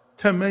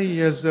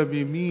تميز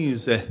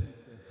بميزة،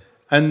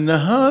 أن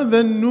هذا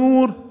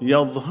النور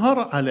يظهر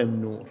على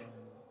النور.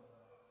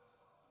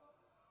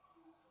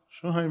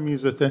 شو هاي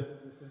ميزته؟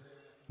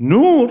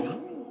 نور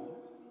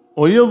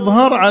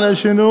ويظهر على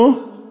شنو؟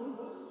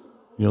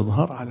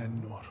 يظهر على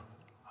النور.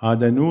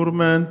 هذا نور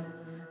من؟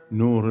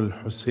 نور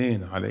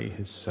الحسين عليه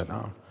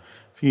السلام.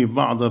 في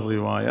بعض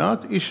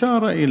الروايات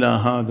إشارة إلى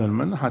هذا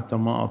المعنى حتى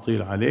ما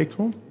أطيل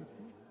عليكم.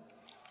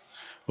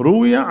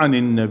 روي عن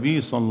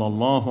النبي صلى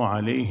الله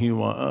عليه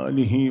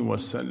وآله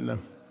وسلم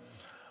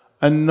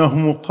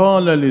أنه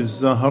قال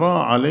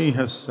للزهراء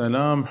عليها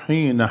السلام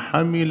حين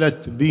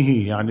حملت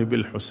به، يعني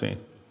بالحسين: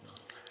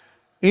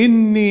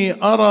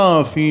 إني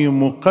أرى في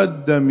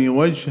مقدم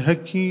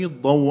وجهك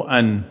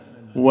ضوءا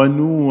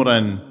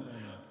ونورا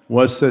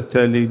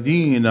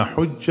وستلدين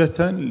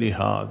حجة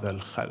لهذا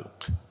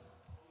الخلق.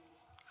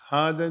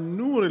 هذا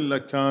النور اللي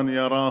كان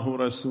يراه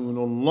رسول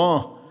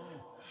الله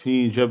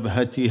في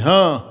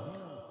جبهتها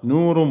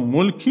نور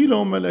ملكي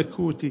لو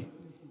ملكوتي؟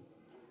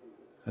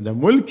 هذا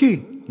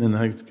ملكي،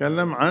 لأنها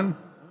يتكلم عن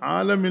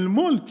عالم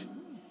الملك.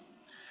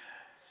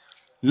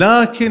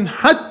 لكن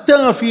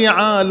حتى في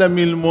عالم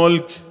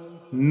الملك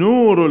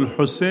نور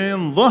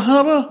الحسين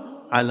ظهر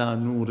على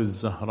نور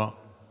الزهراء،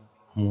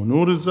 مو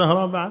نور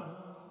الزهراء بعد.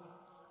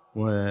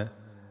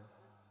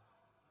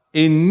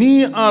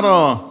 وإني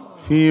أرى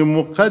في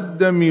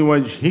مقدم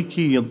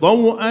وجهك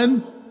ضوءا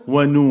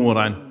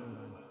ونورا.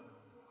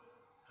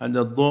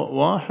 هذا الضوء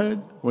واحد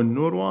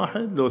والنور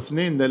واحد، لو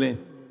اثنين دلين،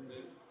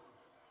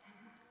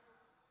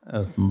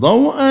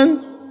 ضوءا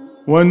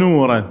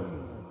ونورا،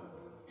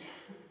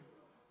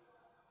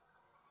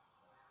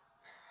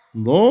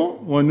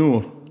 ضوء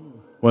ونور،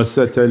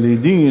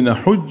 وستلدين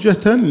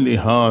حجة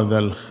لهذا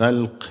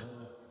الخلق.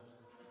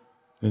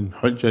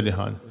 حجة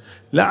لهذا.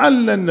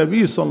 لعل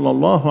النبي صلى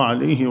الله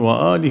عليه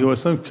وآله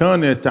وسلم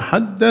كان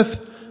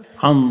يتحدث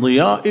عن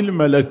ضياء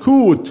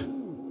الملكوت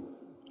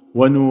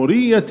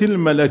ونورية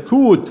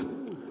الملكوت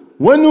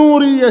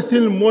ونورية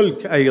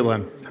الملك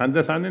أيضا.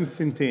 تحدث عن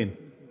الثنتين،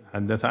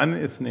 تحدث عن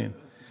الاثنين،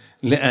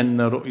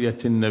 لأن رؤية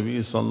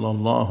النبي صلى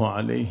الله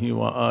عليه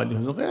وآله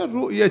وسلم غير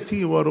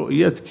رؤيتي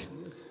ورؤيتك.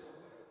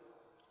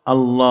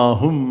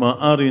 اللهم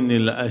أرني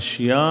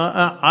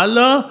الأشياء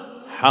على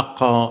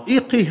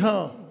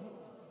حقائقها.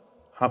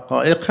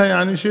 حقائقها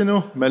يعني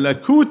شنو؟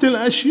 ملكوت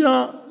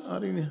الأشياء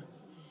أرنيها.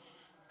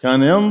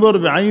 كان ينظر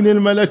بعين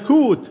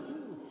الملكوت.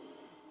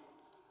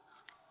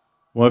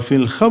 وفي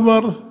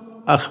الخبر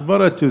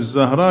أخبرت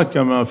الزهراء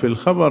كما في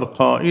الخبر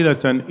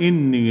قائلة: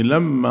 إني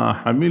لما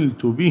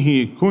حملت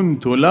به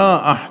كنت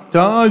لا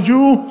أحتاج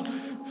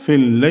في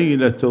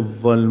الليلة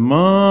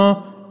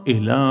الظلماء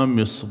إلى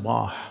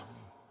مصباح،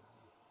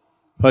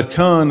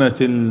 فكانت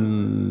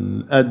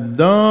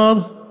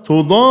الدار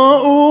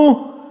تضاء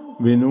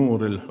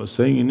بنور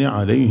الحسين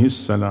عليه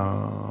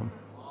السلام.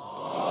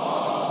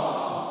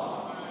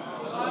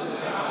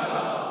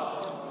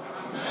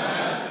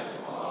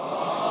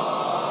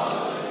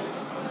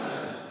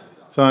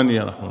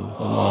 ثانية رحمه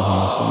الله.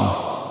 اللهم صل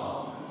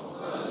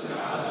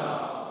على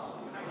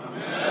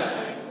محمد.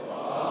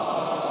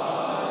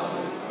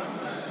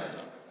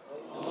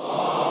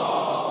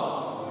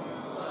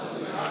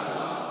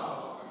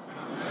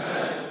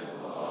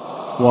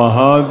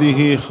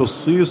 وهذه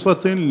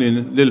خصيصة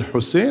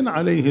للحسين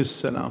عليه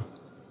السلام.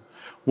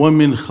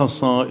 ومن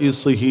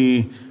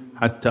خصائصه،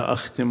 حتى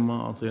أختم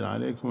ما أطيل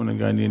عليكم،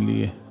 أنا قايلين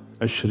لي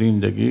 20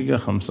 دقيقة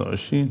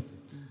 25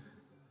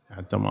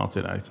 حتى ما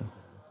أطيل عليكم.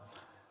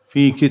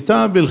 في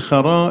كتاب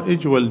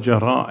الخرائج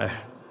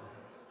والجرائح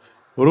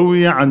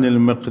روي عن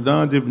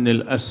المقداد بن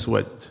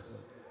الأسود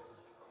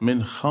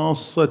من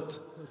خاصة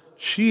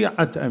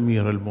شيعة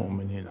أمير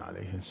المؤمنين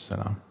عليه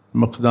السلام،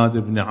 مقداد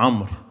بن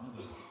عمرو،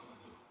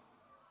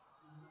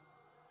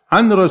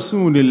 عن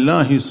رسول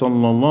الله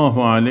صلى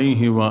الله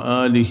عليه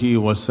وآله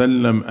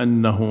وسلم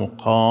أنه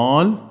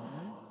قال: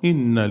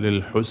 إن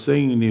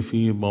للحسين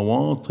في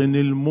بواطن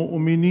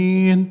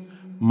المؤمنين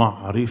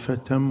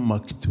معرفة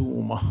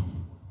مكتومة.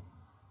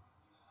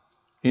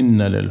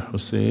 إن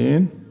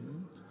للحسين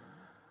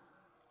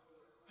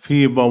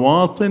في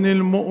بواطن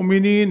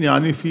المؤمنين،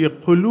 يعني في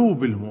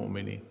قلوب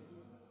المؤمنين،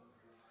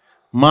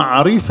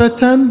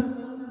 معرفة،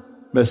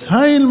 بس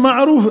هاي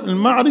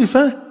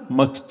المعرفة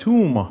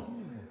مكتومة.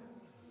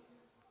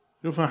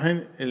 شوف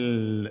الحين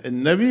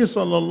النبي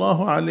صلى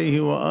الله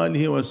عليه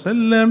وآله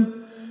وسلم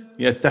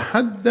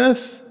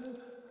يتحدث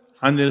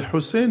عن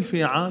الحسين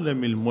في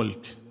عالم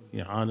الملك،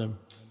 في عالم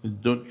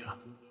الدنيا،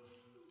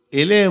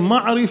 إليه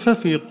معرفة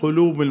في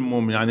قلوب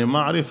يعني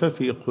معرفة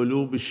في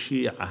قلوب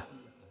الشيعة.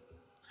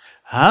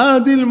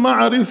 هذه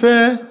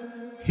المعرفة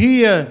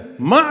هي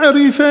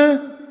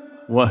معرفة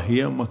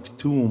وهي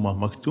مكتومة.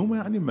 مكتومة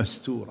يعني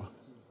مستورة،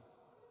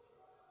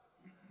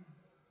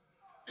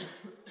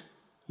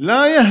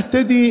 لا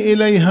يهتدي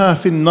إليها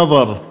في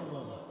النظر،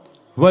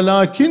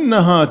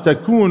 ولكنها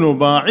تكون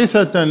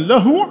باعثة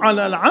له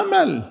على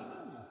العمل.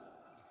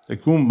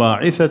 تكون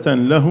باعثة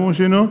له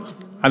شنو؟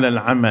 على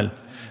العمل.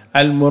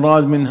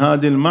 المراد من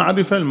هذه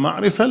المعرفة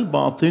المعرفة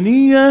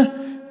الباطنية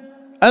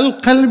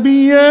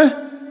القلبية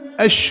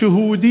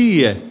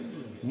الشهودية،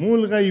 مو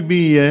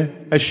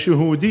الغيبية،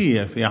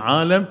 الشهودية، في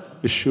عالم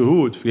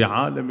الشهود، في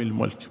عالم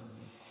الملك.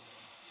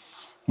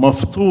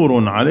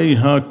 مفطور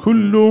عليها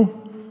كل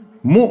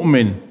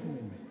مؤمن.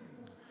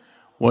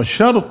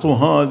 وشرط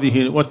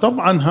هذه،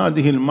 وطبعا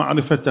هذه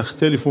المعرفة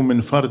تختلف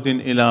من فرد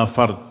إلى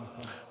فرد،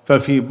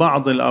 ففي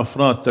بعض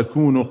الأفراد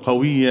تكون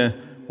قوية،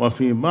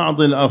 وفي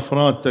بعض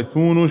الأفراد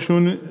تكون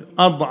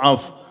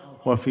أضعف،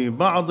 وفي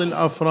بعض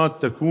الأفراد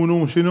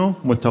تكون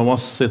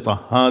متوسطة.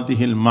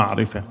 هذه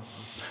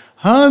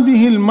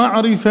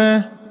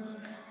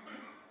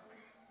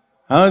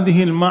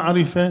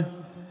المعرفة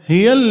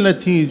هي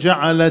التي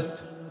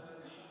جعلت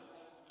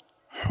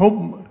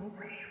حب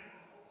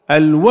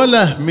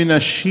الوله من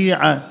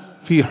الشيعة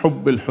في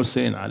حب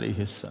الحسين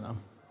عليه السلام.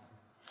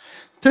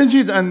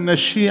 تجد أن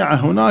الشيعة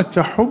هناك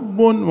حب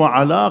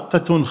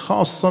وعلاقة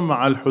خاصة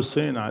مع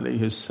الحسين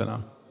عليه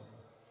السلام،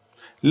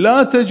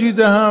 لا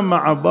تجدها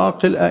مع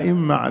باقي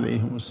الأئمة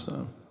عليهم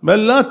السلام،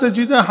 بل لا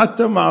تجدها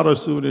حتى مع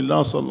رسول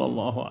الله صلى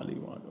الله عليه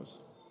وآله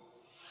وسلم.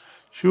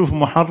 شوف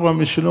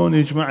محرم شلون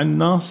يجمع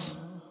الناس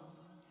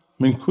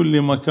من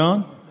كل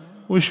مكان،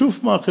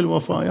 وشوف باقي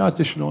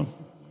الوفايات شلون.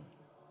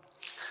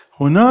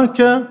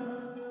 هناك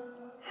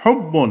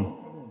حب.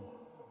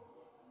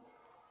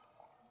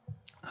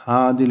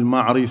 هذه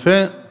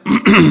المعرفة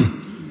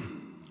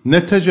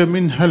نتج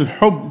منها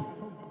الحب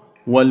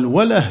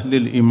والوله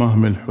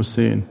للإمام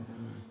الحسين،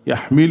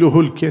 يحمله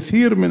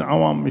الكثير من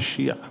عوام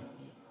الشيعة.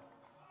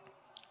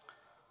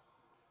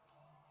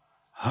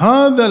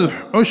 هذا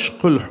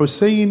العشق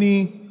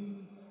الحسيني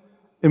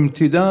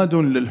امتداد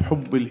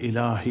للحب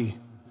الإلهي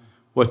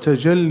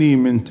وتجلي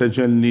من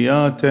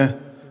تجلياته.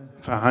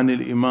 فعن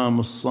الإمام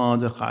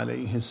الصادق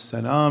عليه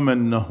السلام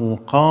أنه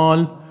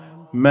قال: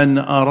 من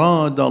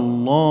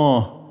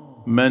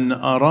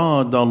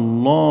أراد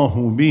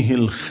الله به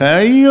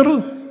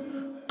الخير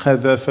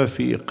قذف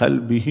في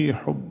قلبه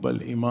حب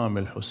الإمام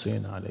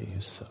الحسين عليه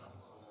السلام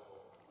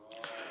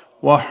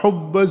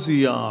وحب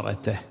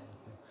زيارته.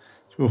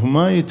 شوف،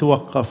 ما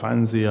يتوقف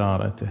عن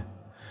زيارته،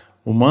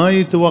 وما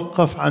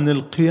يتوقف عن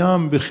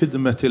القيام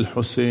بخدمة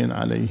الحسين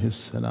عليه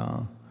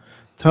السلام.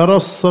 ترى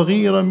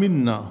الصغير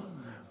منا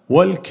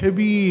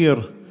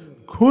والكبير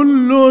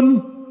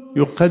كل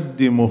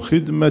يقدم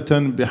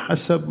خدمة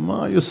بحسب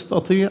ما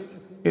يستطيع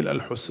إلى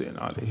الحسين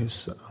عليه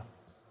السلام.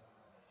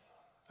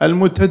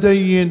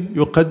 المتدين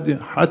يقدم،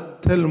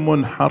 حتى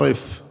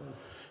المنحرف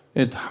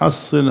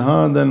تحصل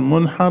هذا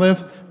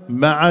المنحرف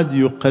بعد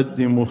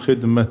يقدم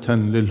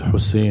خدمة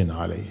للحسين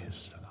عليه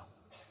السلام.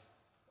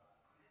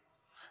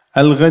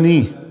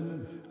 الغني،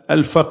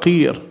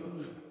 الفقير،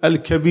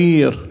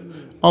 الكبير،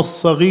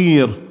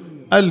 الصغير،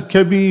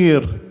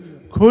 الكبير،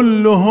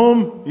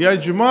 كلهم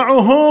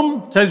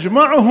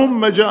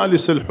تجمعهم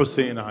مجالس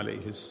الحسين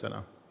عليه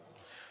السلام.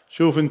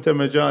 شوف انت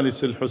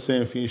مجالس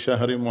الحسين في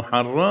شهر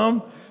محرم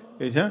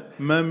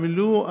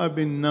مملوءة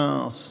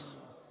بالناس،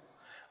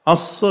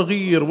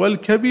 الصغير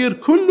والكبير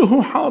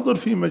كله حاضر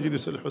في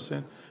مجلس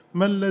الحسين.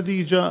 ما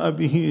الذي جاء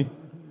به؟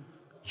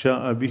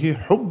 جاء به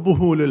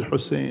حبه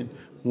للحسين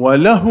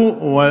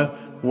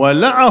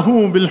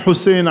ولعه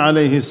بالحسين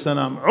عليه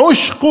السلام،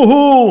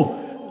 عشقه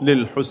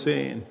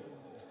للحسين.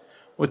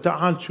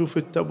 وتعال شوف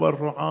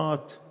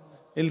التبرعات،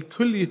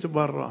 الكل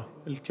يتبرع،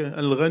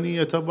 الغني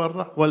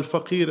يتبرع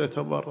والفقير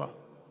يتبرع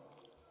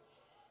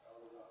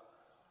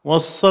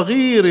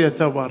والصغير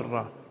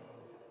يتبرع.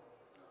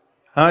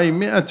 هاي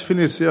 100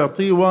 فلس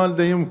يعطيه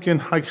والده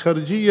يمكن حق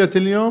خرجية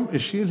اليوم،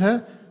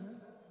 يشيلها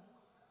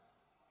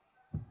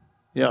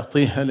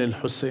يعطيها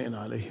للحسين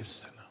عليه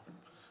السلام.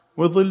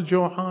 وظل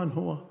جوعان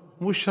هو،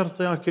 مو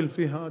شرط يأكل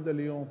في هذا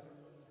اليوم،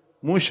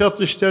 مو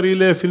شرط يشتري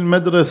له في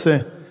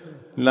المدرسة،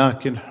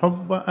 لكن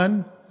حب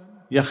أن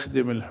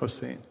يخدم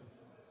الحسين.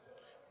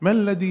 ما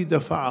الذي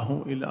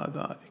دفعه إلى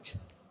ذلك؟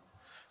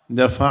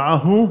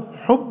 دفعه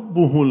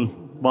حبه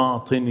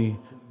الباطني،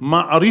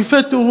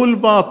 معرفته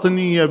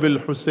الباطنية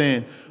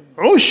بالحسين،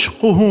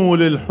 عشقه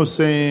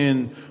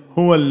للحسين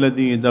هو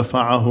الذي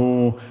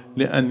دفعه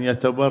لأن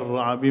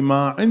يتبرع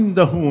بما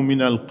عنده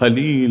من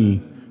القليل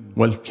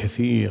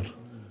والكثير.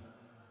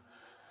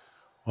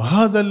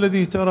 وهذا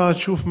الذي ترى،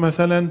 شوف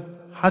مثلا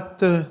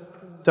حتى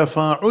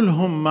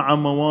تفاعلهم مع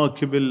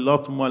مواكب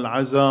اللطم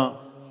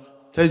والعزاء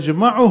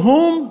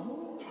تجمعهم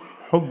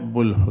حب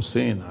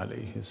الحسين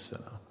عليه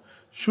السلام.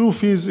 شوف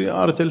في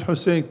زيارة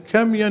الحسين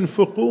كم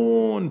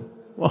ينفقون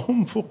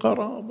وهم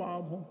فقراء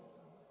بعضهم.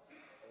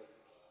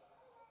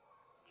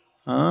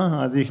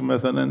 هذيك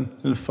مثلا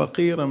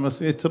الفقيرة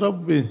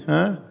يتربي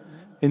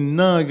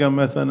الناقة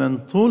مثلا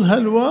طول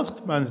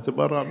هالوقت بعد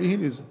تبرع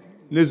به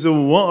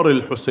لزوار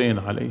الحسين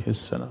عليه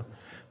السلام.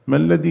 ما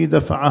الذي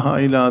دفعها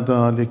إلى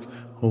ذلك؟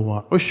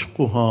 هو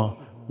عشقها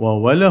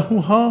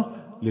وولهها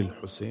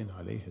للحسين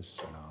عليه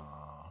السلام.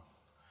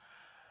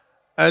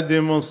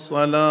 أدم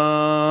الصلاة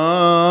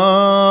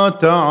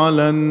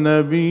على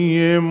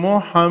النبي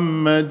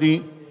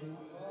محمد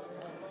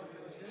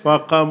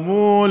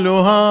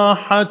فقبولها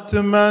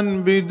حتما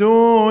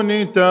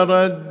بدون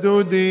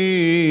تردد،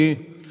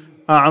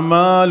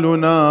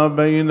 أعمالنا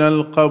بين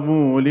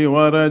القبول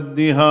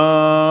وردها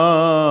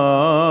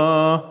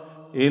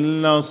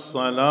إلا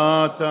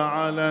الصلاة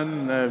على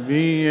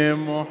النبي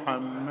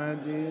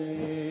محمد.